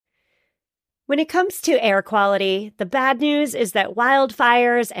When it comes to air quality, the bad news is that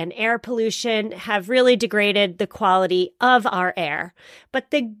wildfires and air pollution have really degraded the quality of our air.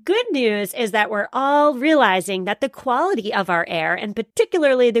 But the good news is that we're all realizing that the quality of our air, and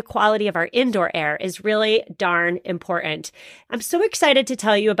particularly the quality of our indoor air, is really darn important. I'm so excited to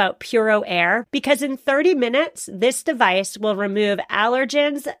tell you about Puro Air because in 30 minutes, this device will remove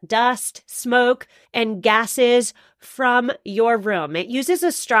allergens, dust, smoke, and gases from your room. It uses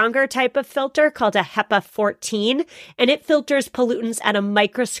a stronger type of filter called a HEPA 14, and it filters pollutants at a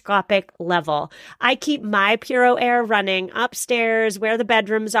microscopic level. I keep my Puro Air running upstairs where the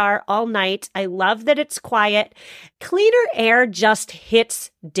bedrooms are all night. I love that it's quiet. Cleaner air just hits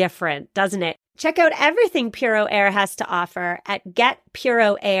different, doesn't it? Check out everything Puro Air has to offer at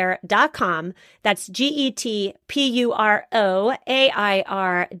getpuroair.com. That's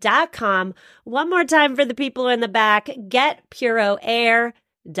GETPUROAIR.com. One more time for the people in the back,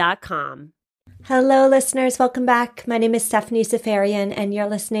 getpuroair.com. Hello, listeners. Welcome back. My name is Stephanie Safarian, and you're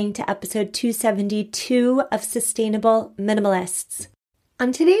listening to episode 272 of Sustainable Minimalists.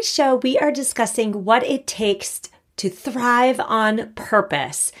 On today's show, we are discussing what it takes to thrive on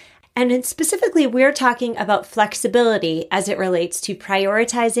purpose. And specifically, we're talking about flexibility as it relates to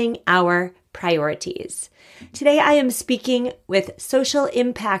prioritizing our priorities. Today, I am speaking with social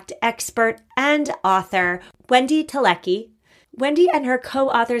impact expert and author Wendy Telecki. Wendy and her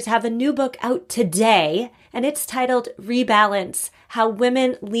co-authors have a new book out today, and it's titled Rebalance: How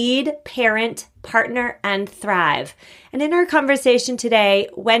Women Lead, Parent, Partner, and Thrive. And in our conversation today,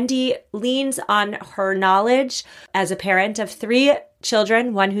 Wendy leans on her knowledge as a parent of 3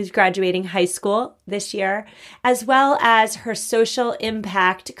 children, one who's graduating high school this year, as well as her social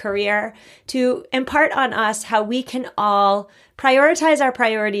impact career to impart on us how we can all prioritize our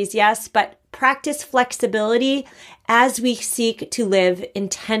priorities, yes, but practice flexibility as we seek to live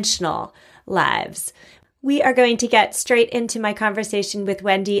intentional lives. We are going to get straight into my conversation with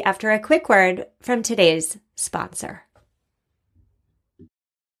Wendy after a quick word from today's sponsor.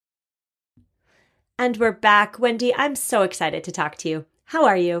 And we're back. Wendy, I'm so excited to talk to you. How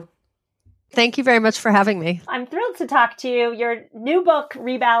are you? Thank you very much for having me. I'm thrilled to talk to you. Your new book,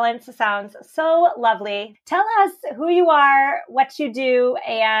 Rebalance, sounds so lovely. Tell us who you are, what you do,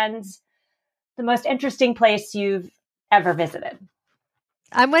 and the most interesting place you've ever visited.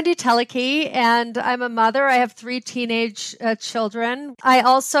 I'm Wendy Telecki, and I'm a mother. I have 3 teenage children. I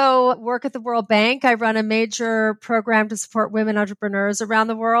also work at the World Bank. I run a major program to support women entrepreneurs around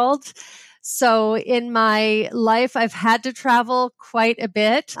the world. So in my life, I've had to travel quite a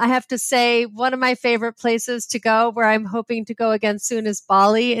bit. I have to say one of my favorite places to go, where I'm hoping to go again soon, is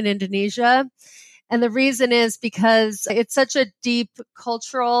Bali in Indonesia. And the reason is because it's such a deep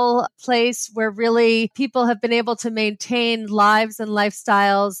cultural place where really people have been able to maintain lives and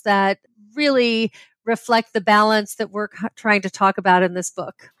lifestyles that really reflect the balance that we're trying to talk about in this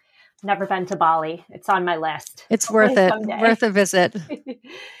book. Never been to Bali. It's on my list. It's worth it. Worth a visit.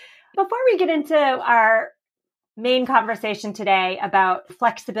 Before we get into our main conversation today about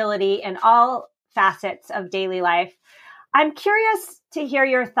flexibility in all facets of daily life, I'm curious to hear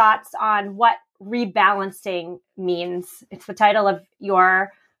your thoughts on what rebalancing means. It's the title of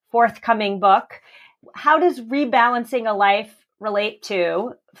your forthcoming book. How does rebalancing a life relate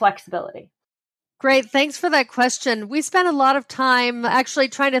to flexibility? Great. Thanks for that question. We spent a lot of time actually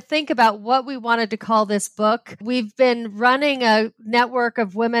trying to think about what we wanted to call this book. We've been running a network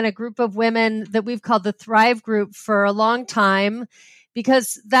of women, a group of women that we've called the Thrive Group for a long time,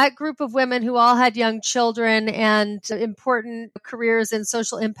 because that group of women who all had young children and important careers in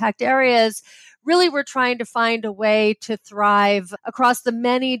social impact areas really were trying to find a way to thrive across the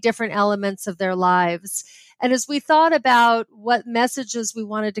many different elements of their lives. And as we thought about what messages we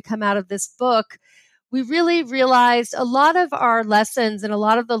wanted to come out of this book, we really realized a lot of our lessons and a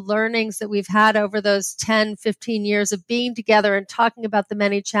lot of the learnings that we've had over those 10, 15 years of being together and talking about the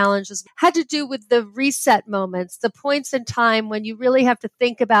many challenges had to do with the reset moments, the points in time when you really have to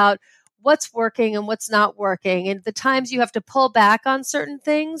think about what's working and what's not working, and the times you have to pull back on certain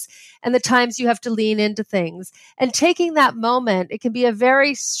things and the times you have to lean into things. And taking that moment, it can be a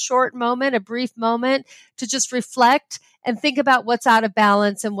very short moment, a brief moment, to just reflect and think about what's out of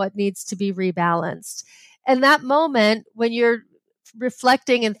balance and what needs to be rebalanced. And that moment, when you're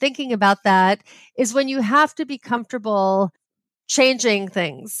reflecting and thinking about that, is when you have to be comfortable changing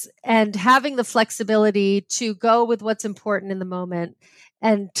things and having the flexibility to go with what's important in the moment.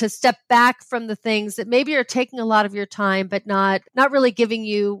 and to step back from the things that maybe are taking a lot of your time, but not really giving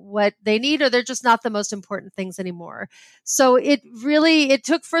you what they need, or they're just not the most important things anymore. So it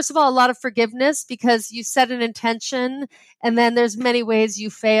took, first of all, a lot of forgiveness, because you set an intention and then there's many ways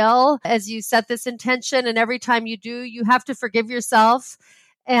you fail as you set this intention. And every time you do, you have to forgive yourself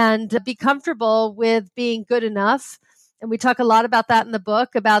and be comfortable with being good enough. And we talk a lot about that in the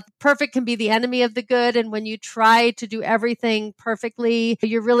book, about perfect can be the enemy of the good. And when you try to do everything perfectly,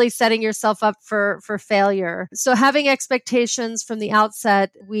 you're really setting yourself up for failure. So having expectations from the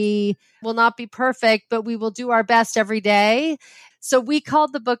outset, we will not be perfect, but we will do our best every day. So we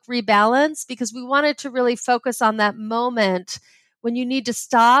called the book Rebalance because we wanted to really focus on that moment when you need to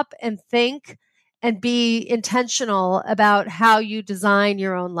stop and think and be intentional about how you design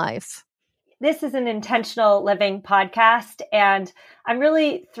your own life. This is an intentional living podcast, and I'm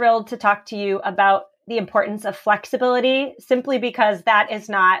really thrilled to talk to you about the importance of flexibility, simply because that is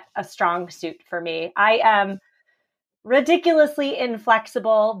not a strong suit for me. I am ridiculously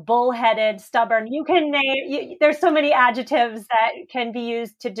inflexible, bullheaded, stubborn. You can name, there's so many adjectives that can be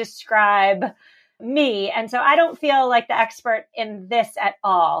used to describe me. And so I don't feel like the expert in this at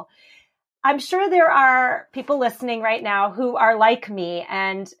all. I'm sure there are people listening right now who are like me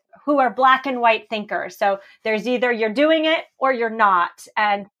and who are black and white thinkers. So there's either you're doing it or you're not.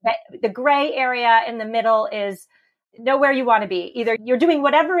 And the gray area in the middle is know where you want to be. Either you're doing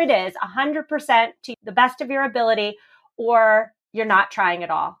whatever it is 100% to the best of your ability, or you're not trying at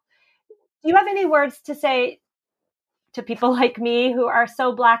all. Do you have any words to say to people like me who are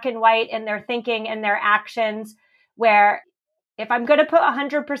so black and white in their thinking and their actions, where if I'm going to put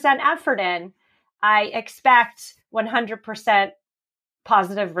 100% effort in, I expect 100%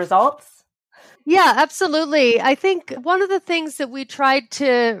 positive results? Yeah, absolutely. I think one of the things that we tried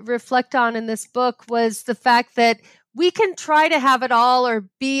to reflect on in this book was the fact that we can try to have it all or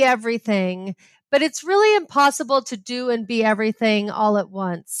be everything, but it's really impossible to do and be everything all at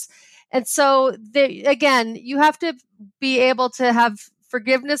once. And so, again, you have to be able to have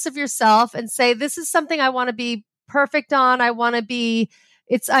forgiveness of yourself and say, this is something I want to be perfect on.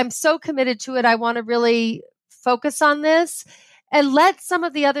 I'm so committed to it. I want to really focus on this. And let some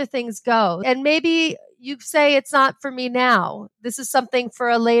of the other things go. And maybe you say, it's not for me now. This is something for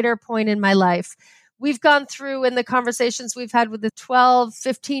a later point in my life. We've gone through in the conversations we've had with the 12,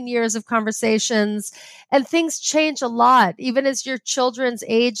 15 years of conversations, and things change a lot. Even as your children's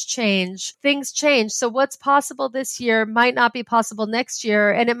age change, things change. So what's possible this year might not be possible next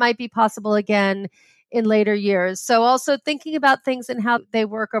year, and it might be possible again in later years. So also thinking about things and how they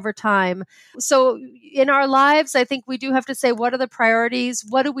work over time. So in our lives, I think we do have to say, what are the priorities?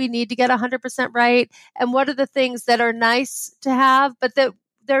 What do we need to get 100% right? And what are the things that are nice to have, but that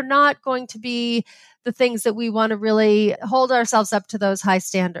they're not going to be the things that we want to really hold ourselves up to those high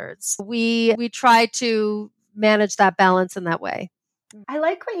standards. We try to manage that balance in that way. I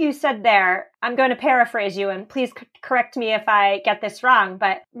like what you said there. I'm going to paraphrase you, and please correct me if I get this wrong,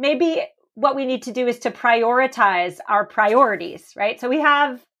 but maybe what we need to do is to prioritize our priorities, right? So we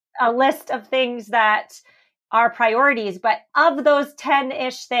have a list of things that are priorities, but of those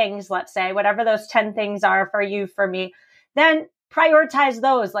 10-ish things, let's say, whatever those 10 things are for you, for me, then prioritize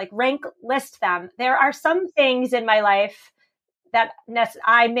those, like rank list them. There are some things in my life that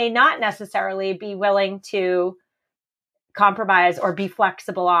I may not necessarily be willing to compromise or be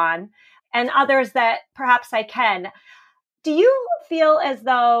flexible on, and others that perhaps I can. Do you feel as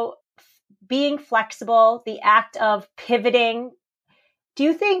though being flexible, the act of pivoting, do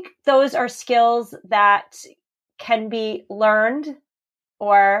you think those are skills that can be learned,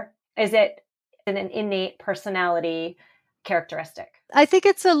 or is it an innate personality characteristic? I think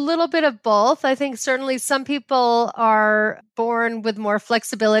it's a little bit of both. I think certainly some people are born with more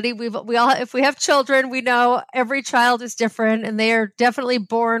flexibility. We all, if we have children, we know every child is different, and they are definitely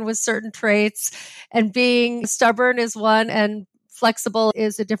born with certain traits, and being stubborn is one and flexible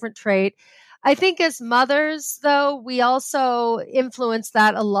is a different trait. I think as mothers, though, we also influence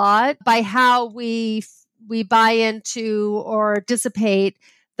that a lot by how we buy into or dissipate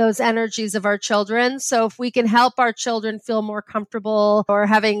those energies of our children. So if we can help our children feel more comfortable, or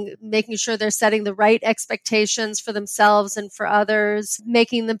making sure they're setting the right expectations for themselves and for others,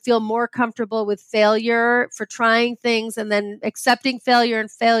 making them feel more comfortable with failure, for trying things and then accepting failure, and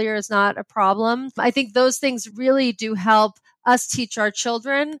failure is not a problem. I think those things really do help us teach our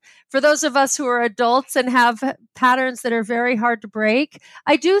children. For those of us who are adults and have patterns that are very hard to break,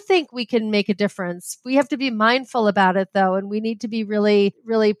 I do think we can make a difference. We have to be mindful about it, though, and we need to be really,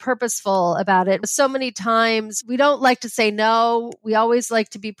 really purposeful about it. So many times we don't like to say no. We always like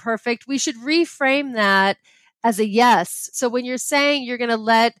to be perfect. We should reframe that as a yes. So when you're saying you're going to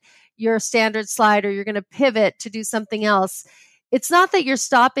let your standard slide or you're going to pivot to do something else, it's not that you're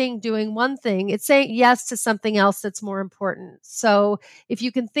stopping doing one thing, it's saying yes to something else that's more important. So if you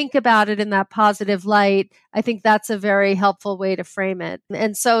can think about it in that positive light, I think that's a very helpful way to frame it.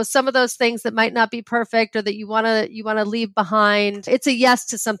 And so some of those things that might not be perfect or that you want to leave behind, it's a yes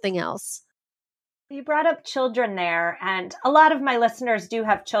to something else. You brought up children there, and a lot of my listeners do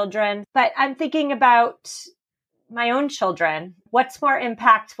have children, but I'm thinking about my own children. What's more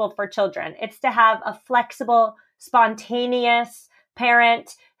impactful for children? It's to have a flexible, spontaneous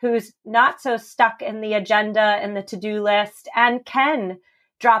parent who's not so stuck in the agenda and the to-do list and can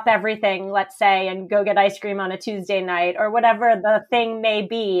drop everything, let's say, and go get ice cream on a Tuesday night or whatever the thing may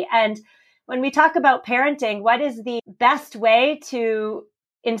be. And when we talk about parenting, what is the best way to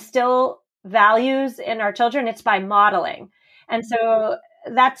instill values in our children? It's by modeling. And so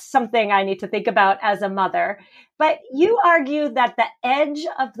that's something I need to think about as a mother. But you argue that the edge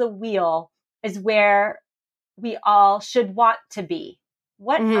of the wheel is where we all should want to be.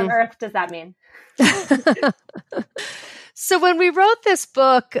 What on earth does that mean? So when we wrote this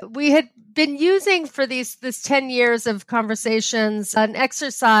book, we had been using for this 10 years of conversations an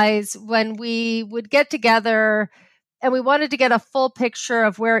exercise when we would get together and we wanted to get a full picture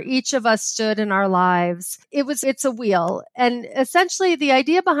of where each of us stood in our lives. It's a wheel. And essentially the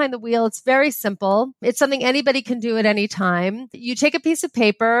idea behind the wheel, it's very simple. It's something anybody can do at any time. You take a piece of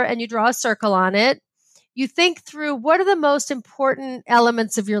paper and you draw a circle on it. You think through what are the most important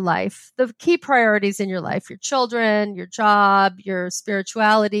elements of your life, the key priorities in your life, your children, your job, your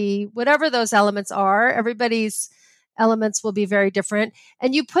spirituality, whatever those elements are. Everybody's elements will be very different.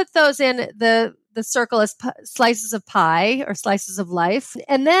 And you put those in the circle as slices of pie or slices of life.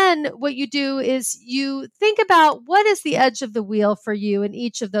 And then what you do is you think about what is the edge of the wheel for you in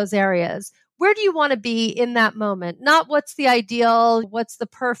each of those areas. Where do you want to be in that moment? Not what's the ideal, what's the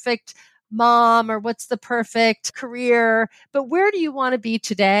perfect mom or what's the perfect career, but where do you want to be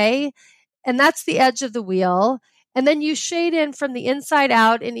today? And that's the edge of the wheel. And then you shade in from the inside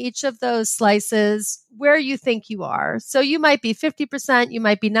out in each of those slices where you think you are. So you might be 50%, you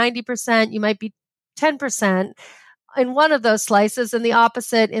might be 90%, you might be 10% in one of those slices and the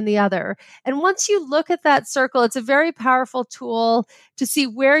opposite in the other. And once you look at that circle, it's a very powerful tool to see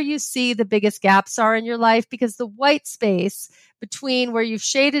where you see the biggest gaps are in your life, because the white space between where you've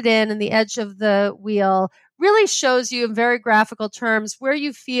shaded in and the edge of the wheel really shows you in very graphical terms where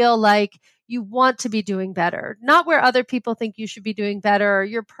you feel like you want to be doing better, not where other people think you should be doing better, or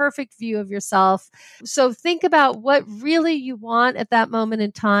your perfect view of yourself. So think about what really you want at that moment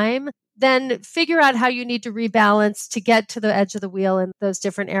in time, then figure out how you need to rebalance to get to the edge of the wheel in those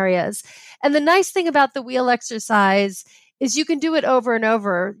different areas. And the nice thing about the wheel exercise is you can do it over and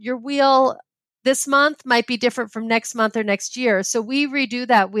over. Your wheel this month might be different from next month or next year. So we redo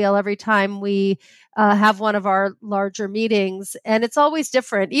that wheel every time we have one of our larger meetings, and it's always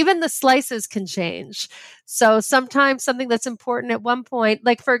different. Even the slices can change. So sometimes something that's important at one point,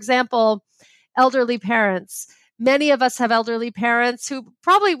 like for example, elderly parents. Many of us have elderly parents who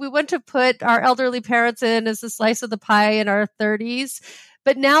probably we wouldn't have put our elderly parents in as a slice of the pie in our 30s.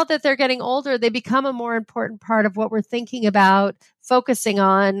 But now that they're getting older, they become a more important part of what we're thinking about focusing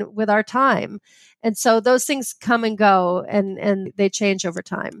on with our time. And so those things come and go and they change over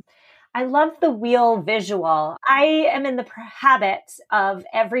time. I love the wheel visual. I am in the habit of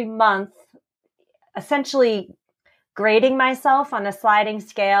every month essentially grading myself on a sliding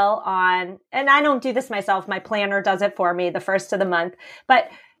scale and I don't do this myself. My planner does it for me the first of the month, but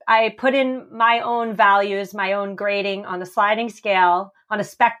I put in my own values, my own grading on a sliding scale, on a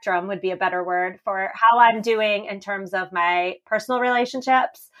spectrum would be a better word for how I'm doing in terms of my personal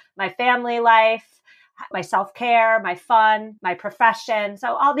relationships, my family life, my self-care, my fun, my profession.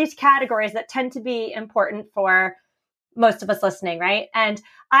 So all these categories that tend to be important for most of us listening, right? And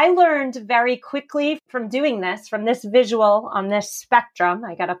I learned very quickly from doing this, from this visual on this spectrum,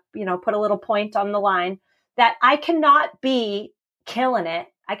 I got to, put a little point on the line, that I cannot be killing it.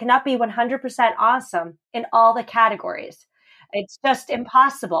 I cannot be 100% awesome in all the categories. It's just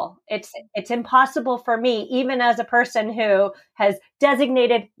impossible. It's impossible for me, even as a person who has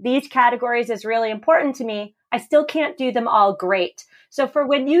designated these categories as really important to me. I still can't do them all great. So for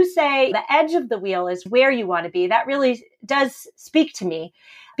when you say the edge of the wheel is where you want to be, that really does speak to me,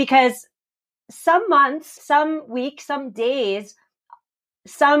 because some months, some weeks, some days,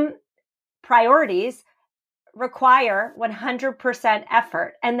 some priorities require 100%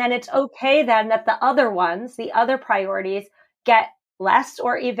 effort. And then it's okay then that the other ones, the other priorities, get less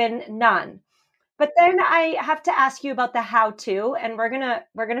or even none. But then I have to ask you about the how to, and we're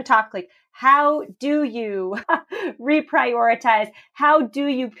gonna talk like, how do you reprioritize? How do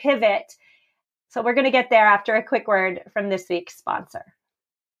you pivot? So we're gonna get there after a quick word from this week's sponsor.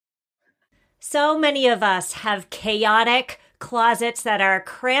 So many of us have chaotic closets that are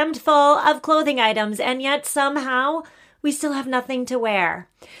crammed full of clothing items, and yet somehow we still have nothing to wear.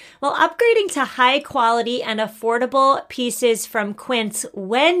 Well, upgrading to high quality and affordable pieces from Quince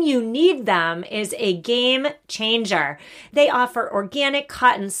when you need them is a game changer. They offer organic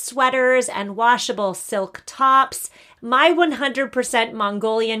cotton sweaters and washable silk tops. My 100%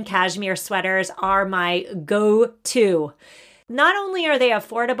 Mongolian cashmere sweaters are my go-to. Not only are they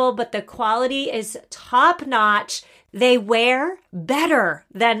affordable, but the quality is top-notch. They wear better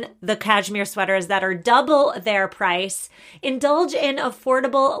than the cashmere sweaters that are double their price. Indulge in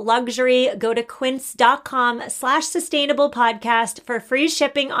affordable luxury. Go to quince.com/sustainable podcast for free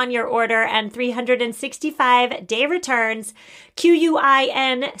shipping on your order and 365-day returns.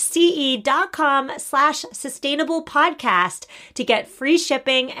 QUINCE.com/sustainable podcast to get free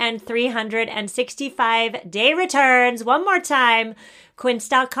shipping and 365-day returns. One more time,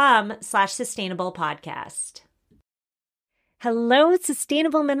 quince.com/sustainable podcast. Hello,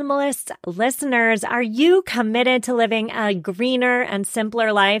 Sustainable Minimalists listeners. Are you committed to living a greener and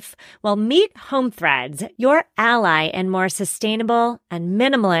simpler life? Well, meet Home Threads, your ally in more sustainable and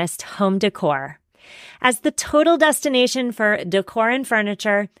minimalist home decor. As the total destination for decor and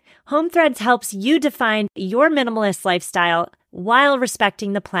furniture, Home Threads helps you define your minimalist lifestyle while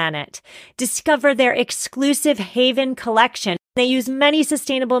respecting the planet. Discover their exclusive Haven collection. They use many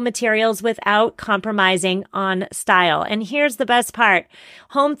sustainable materials without compromising on style. And here's the best part.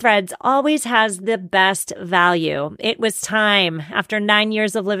 Home Threads always has the best value. It was time. After 9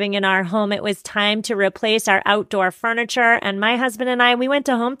 years of living in our home, it was time to replace our outdoor furniture. And my husband and I, we went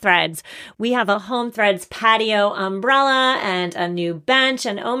to Home Threads. We have a Home Threads patio umbrella and a new bench.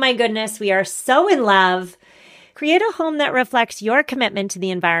 And oh my goodness, we are so in love. Create a home that reflects your commitment to the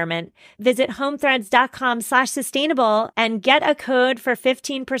environment. Visit homethreads.com/sustainable and get a code for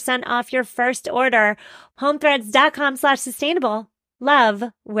 15% off your first order. Homethreads.com/sustainable. Love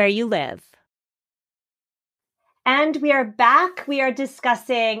where you live. And we are back. We are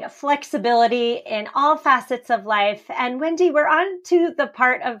discussing flexibility in all facets of life. And Wendy, we're on to the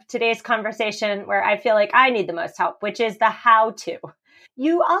part of today's conversation where I feel like I need the most help, which is the how to.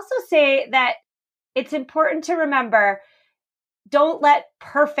 You also say that it's important to remember, don't let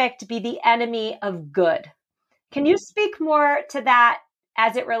perfect be the enemy of good. Can you speak more to that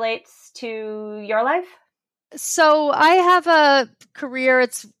as it relates to your life? So I have a career.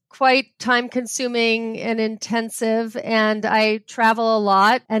 It's quite time consuming and intensive, and I travel a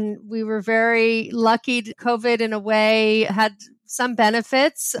lot, and we were very lucky. COVID in a way had some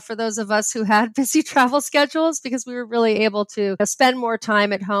benefits for those of us who had busy travel schedules because we were really able to spend more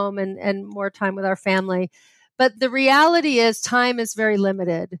time at home and more time with our family. But the reality is time is very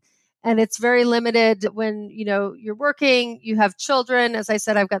limited. And it's very limited when, you're working, you have children. As I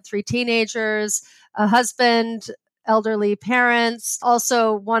said, I've got 3 teenagers, a husband, elderly parents,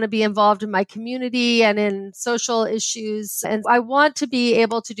 also want to be involved in my community and in social issues. And I want to be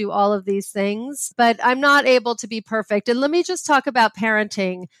able to do all of these things, but I'm not able to be perfect. And let me just talk about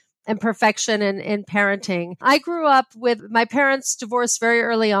parenting and perfection in parenting. I grew up with my parents divorced very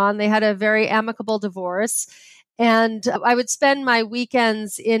early on. They had a very amicable divorce. And I would spend my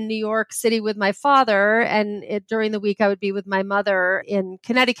weekends in New York City with my father. And during the week, I would be with my mother in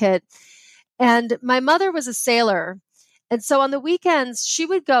Connecticut. And my mother was a sailor. And so on the weekends, she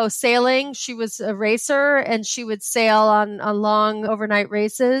would go sailing. She was a racer and she would sail on long overnight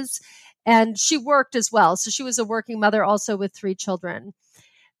races. And she worked as well. So she was a working mother also with 3 children.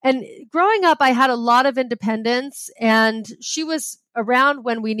 And growing up, I had a lot of independence, and she was around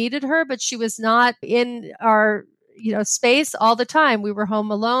when we needed her, but she was not in our, space all the time. We were home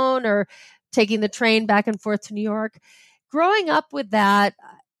alone or taking the train back and forth to New York. Growing up with that,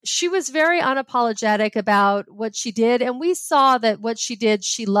 she was very unapologetic about what she did. And we saw that what she did,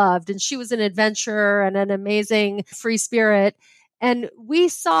 she loved. And she was an adventurer and an amazing free spirit. And we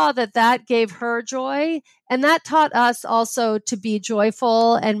saw that gave her joy. And that taught us also to be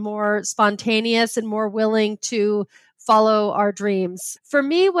joyful and more spontaneous and more willing to follow our dreams. For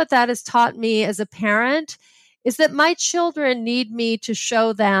me, what that has taught me as a parent is that my children need me to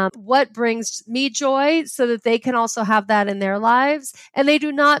show them what brings me joy so that they can also have that in their lives. And they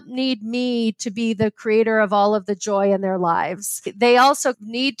do not need me to be the creator of all of the joy in their lives. They also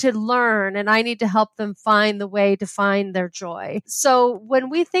need to learn, and I need to help them find the way to find their joy. So when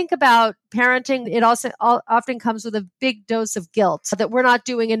we think about parenting, it also often comes with a big dose of guilt that we're not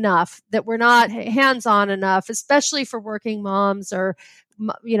doing enough, that we're not hands-on enough, especially for working moms or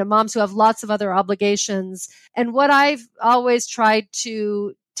moms who have lots of other obligations. And what I've always tried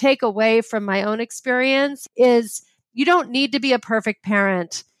to take away from my own experience is you don't need to be a perfect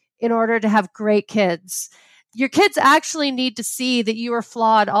parent in order to have great kids. Your kids actually need to see that you are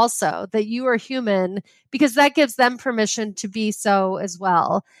flawed also, that you are human, because that gives them permission to be so as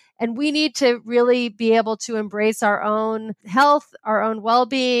well. And we need to really be able to embrace our own health, our own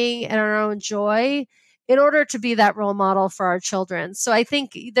well-being, and our own joy in order to be that role model for our children. So I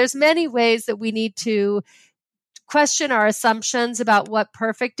think there's many ways that we need to question our assumptions about what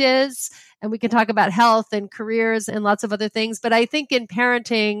perfect is. And we can talk about health and careers and lots of other things. But I think in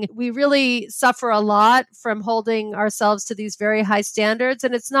parenting, we really suffer a lot from holding ourselves to these very high standards.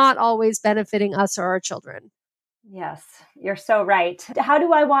 And it's not always benefiting us or our children. Yes, you're so right. How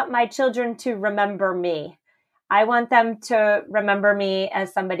do I want my children to remember me? I want them to remember me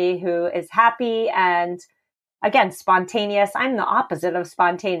as somebody who is happy and, again, spontaneous. I'm the opposite of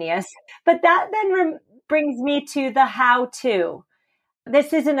spontaneous. But that then brings me to the how-to.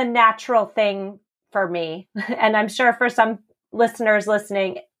 This isn't a natural thing for me. And I'm sure for some listeners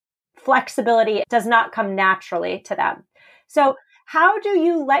listening, flexibility does not come naturally to them. So how do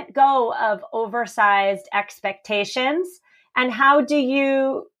you let go of oversized expectations? And how do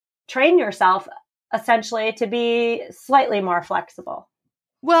you train yourself essentially to be slightly more flexible?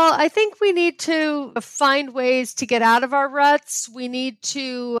 Well, I think we need to find ways to get out of our ruts. We need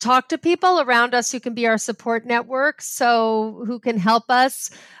to talk to people around us who can be our support network, so who can help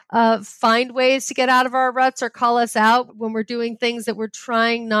us find ways to get out of our ruts or call us out when we're doing things that we're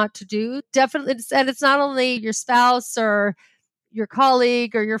trying not to do. Definitely, and it's not only your spouse or your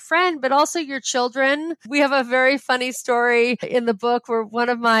colleague or your friend, but also your children. We have a very funny story in the book where one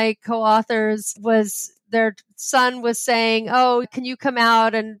of my co-authors their son was saying, "Oh, can you come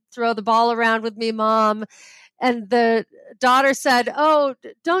out and throw the ball around with me, Mom?" And the daughter said, "Oh,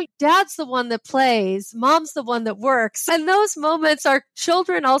 don't, Dad's the one that plays. Mom's the one that works." And those moments, our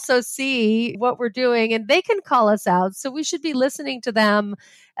children also see what we're doing and they can call us out. So we should be listening to them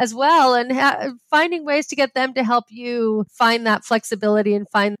as well and finding ways to get them to help you find that flexibility and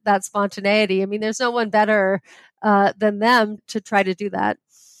find that spontaneity. I mean, there's no one better than them to try to do that.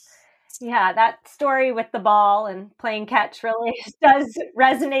 Yeah, that story with the ball and playing catch really does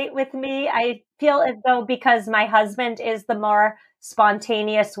resonate with me. I feel as though because my husband is the more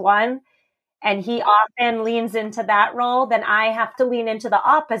spontaneous one and he often leans into that role, then I have to lean into the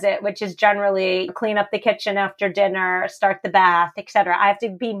opposite, which is generally clean up the kitchen after dinner, start the bath, etc. I have to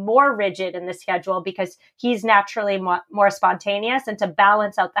be more rigid in the schedule because he's naturally more spontaneous. And to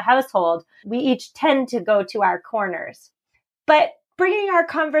balance out the household, we each tend to go to our corners. But bringing our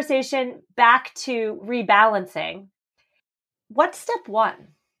conversation back to rebalancing, what's step one?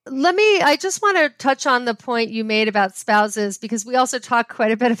 I just want to touch on the point you made about spouses, because we also talk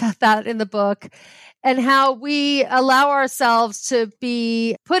quite a bit about that in the book and how we allow ourselves to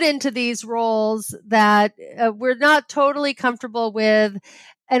be put into these roles that we're not totally comfortable with.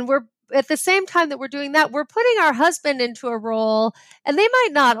 And we're at the same time that we're doing that, we're putting our husband into a role, and they might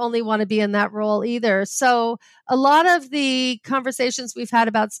not only want to be in that role either. So a lot of the conversations we've had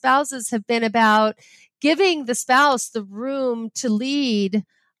about spouses have been about giving the spouse the room to lead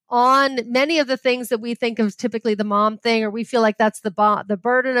on many of the things that we think of typically the mom thing, or we feel like that's the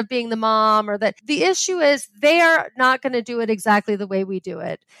burden of being the mom, or that the issue is they are not going to do it exactly the way we do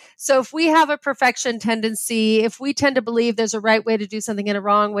it. So if we have a perfection tendency, if we tend to believe there's a right way to do something and a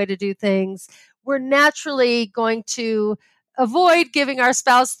wrong way to do things, we're naturally going to avoid giving our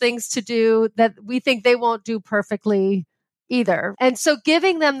spouse things to do that we think they won't do perfectly either. And so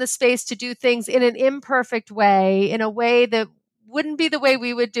giving them the space to do things in an imperfect way, in a way that wouldn't be the way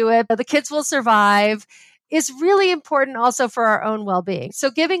we would do it, but the kids will survive, is really important also for our own well-being. So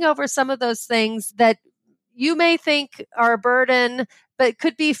giving over some of those things that you may think are a burden, but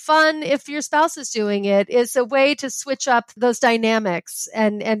could be fun if your spouse is doing it, is a way to switch up those dynamics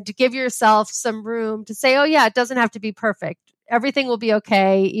and to give yourself some room to say, oh yeah, it doesn't have to be perfect. Everything will be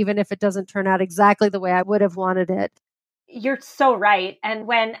okay, even if it doesn't turn out exactly the way I would have wanted it. You're so right. And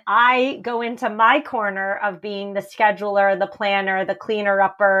when I go into my corner of being the scheduler, the planner, the cleaner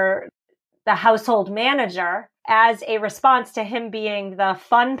upper, the household manager, as a response to him being the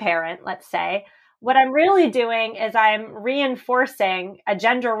fun parent, let's say, what I'm really doing is I'm reinforcing a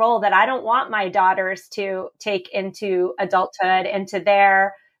gender role that I don't want my daughters to take into adulthood, into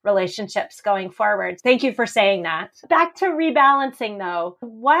their relationships going forward. Thank you for saying that. Back to rebalancing though.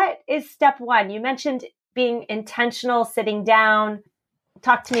 What is step one? You mentioned being intentional, sitting down.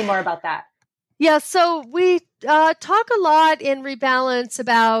 Talk to me more about that. Yeah, so we talk a lot in Rebalance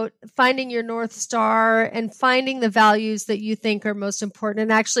about finding your North Star and finding the values that you think are most important.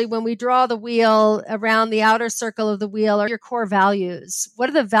 And actually, when we draw the wheel around the outer circle of the wheel are your core values. What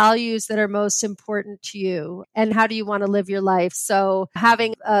are the values that are most important to you? And how do you want to live your life? So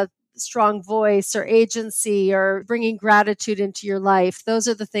having a strong voice or agency or bringing gratitude into your life. Those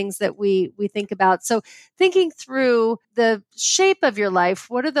are the things that we think about. So thinking through the shape of your life,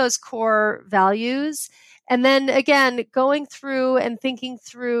 what are those core values? And then again, going through and thinking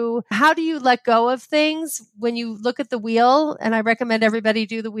through how do you let go of things when you look at the wheel? And I recommend everybody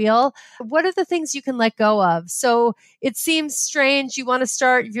do the wheel. What are the things you can let go of? So it seems strange. You want to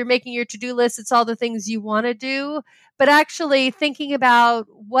start, if you're making your to-do list, it's all the things you want to do. But actually thinking about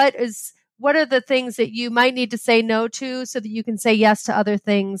what are the things that you might need to say no to so that you can say yes to other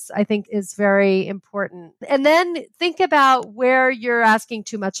things, I think is very important. And then think about where you're asking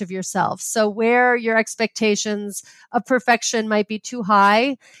too much of yourself. So where your expectations of perfection might be too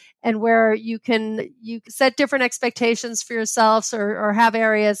high and where you set different expectations for yourselves or have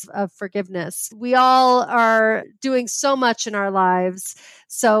areas of forgiveness. We all are doing so much in our lives.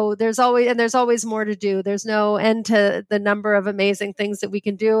 So there's always more to do. There's no end to the number of amazing things that we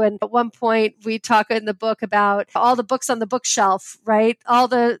can do. And at one point we talk in the book about all the books on the bookshelf, right? All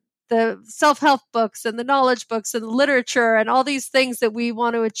the self-help books and the knowledge books and the literature and all these things that we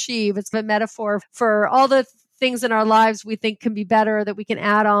want to achieve. It's a metaphor for all the things in our lives we think can be better that we can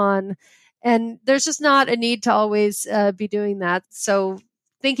add on. And there's just not a need to always be doing that. So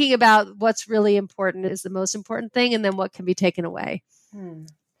thinking about what's really important is the most important thing, and then what can be taken away.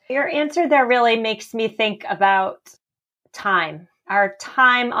 Your answer there really makes me think about time. Our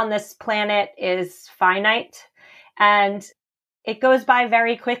time on this planet is finite and it goes by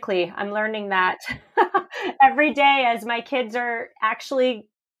very quickly. I'm learning that every day as my kids are actually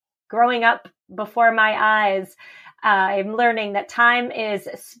growing up before my eyes. I'm learning that time is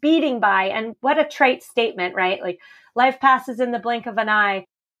speeding by. And what a trite statement, right? Like life passes in the blink of an eye.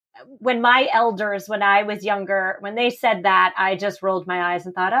 When my elders, when I was younger, when they said that, I just rolled my eyes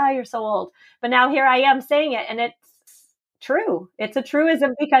and thought, oh, you're so old. But now here I am saying it, and it's true. It's a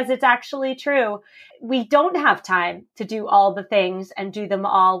truism because it's actually true. We don't have time to do all the things and do them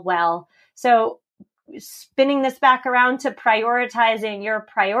all well. So spinning this back around to prioritizing your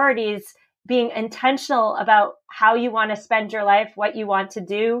priorities, being intentional about how you want to spend your life, what you want to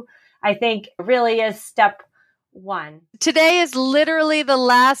do, I think really is step one. Today is literally the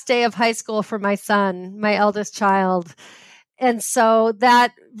last day of high school for my son, my eldest child. And so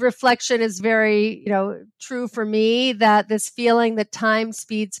that reflection is very, true for me, that this feeling that time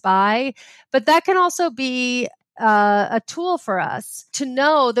speeds by, but that can also be a tool for us to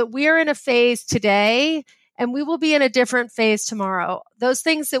know that we're in a phase today and we will be in a different phase tomorrow. Those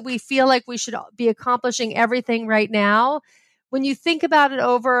things that we feel like we should be accomplishing everything right now, when you think about it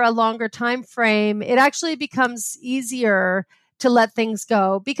over a longer time frame, it actually becomes easier to let things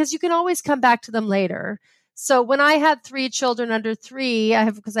go because you can always come back to them later. So when I had 3 children under 3,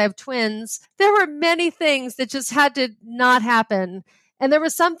 because I have twins, there were many things that just had to not happen. And there were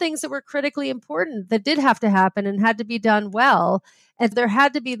some things that were critically important that did have to happen and had to be done well. And there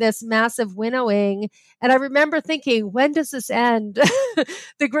had to be this massive winnowing. And I remember thinking, when does this end?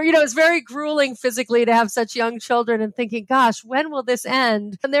 It's very grueling physically to have such young children and thinking, gosh, when will this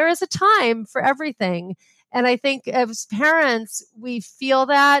end? And there is a time for everything. And I think as parents, we feel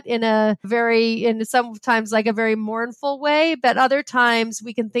that in sometimes like a very mournful way, but other times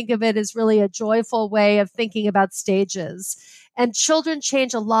we can think of it as really a joyful way of thinking about stages. And children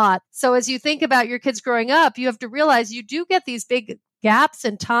change a lot. So as you think about your kids growing up, you have to realize you do get these big gaps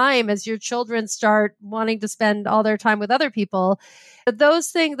in time as your children start wanting to spend all their time with other people. But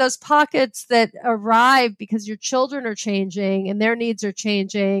those pockets that arrive because your children are changing and their needs are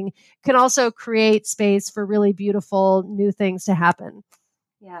changing can also create space for really beautiful new things to happen.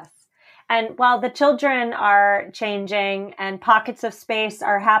 Yes. And while the children are changing and pockets of space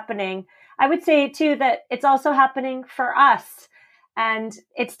are happening, I would say too that it's also happening for us. And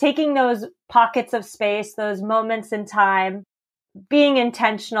it's taking those pockets of space, those moments in time, being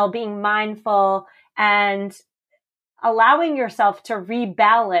intentional, being mindful, and allowing yourself to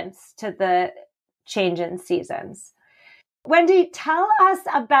rebalance to the change in seasons. Wendy, tell us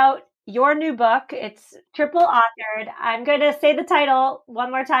about your new book. It's triple authored. I'm going to say the title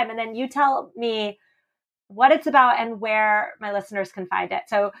one more time, and then you tell me what it's about and where my listeners can find it.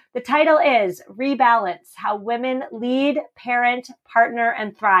 So the title is Rebalance: How Women Lead, Parent, Partner,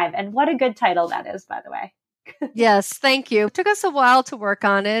 and Thrive. And what a good title that is, by the way. Yes, thank you. It took us a while to work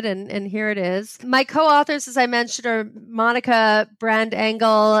on it, and here it is. My co-authors, as I mentioned, are Monica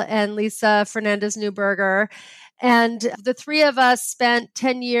Brand-Engel and Lisa Fernandez-Newberger. And the three of us spent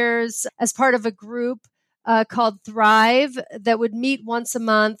 10 years as part of a group called Thrive that would meet once a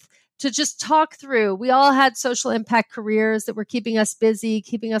month to just talk through. We all had social impact careers that were keeping us busy,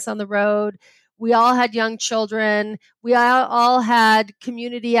 keeping us on the road. We all had young children. We all had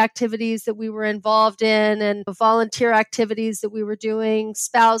community activities that we were involved in and volunteer activities that we were doing,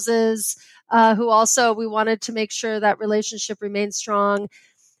 spouses who also we wanted to make sure that relationship remained strong.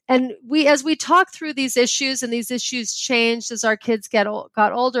 And as we talked through these issues and these issues changed as our kids got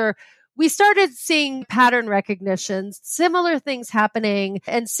older, we started seeing pattern recognition, similar things happening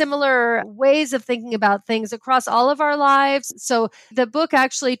and similar ways of thinking about things across all of our lives. So the book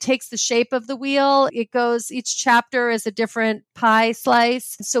actually takes the shape of the wheel. Each chapter is a different pie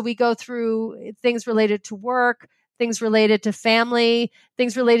slice. So we go through things related to work, things related to family,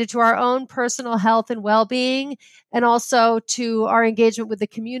 things related to our own personal health and well-being, and also to our engagement with the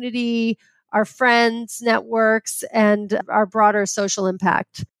community, our friends, networks, and our broader social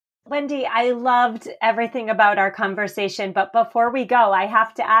impact. Wendy, I loved everything about our conversation, but before we go, I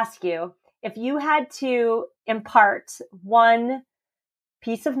have to ask you, if you had to impart one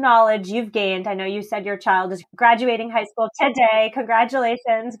piece of knowledge you've gained, I know you said your child is graduating high school today.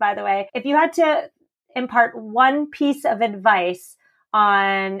 Congratulations, by the way. If you had to impart one piece of advice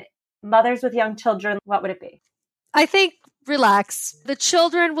on mothers with young children, what would it be? I think relax. The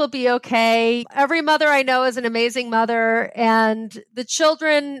children will be okay. Every mother I know is an amazing mother, and the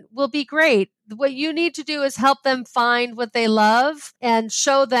children will be great. What you need to do is help them find what they love and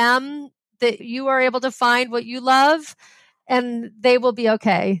show them that you are able to find what you love, and they will be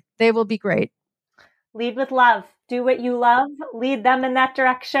okay. They will be great. Lead with love. Do what you love, lead them in that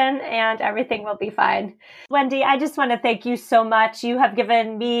direction, and everything will be fine. Wendy, I just want to thank you so much. You have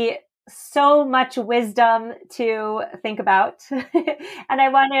given me so much wisdom to think about. And I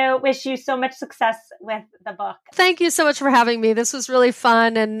want to wish you so much success with the book. Thank you so much for having me. This was really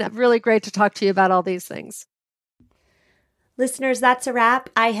fun and really great to talk to you about all these things. Listeners, that's a wrap.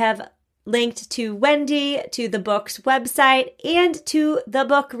 I have linked to Wendy, to the book's website, and to the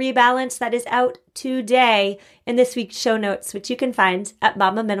book Rebalance that is out today in this week's show notes, which you can find at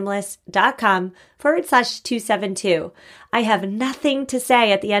mamaminimalist.com/272. I have nothing to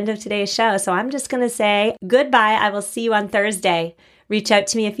say at the end of today's show, so I'm just going to say goodbye. I will see you on Thursday. Reach out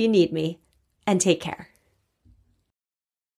to me if you need me, and take care.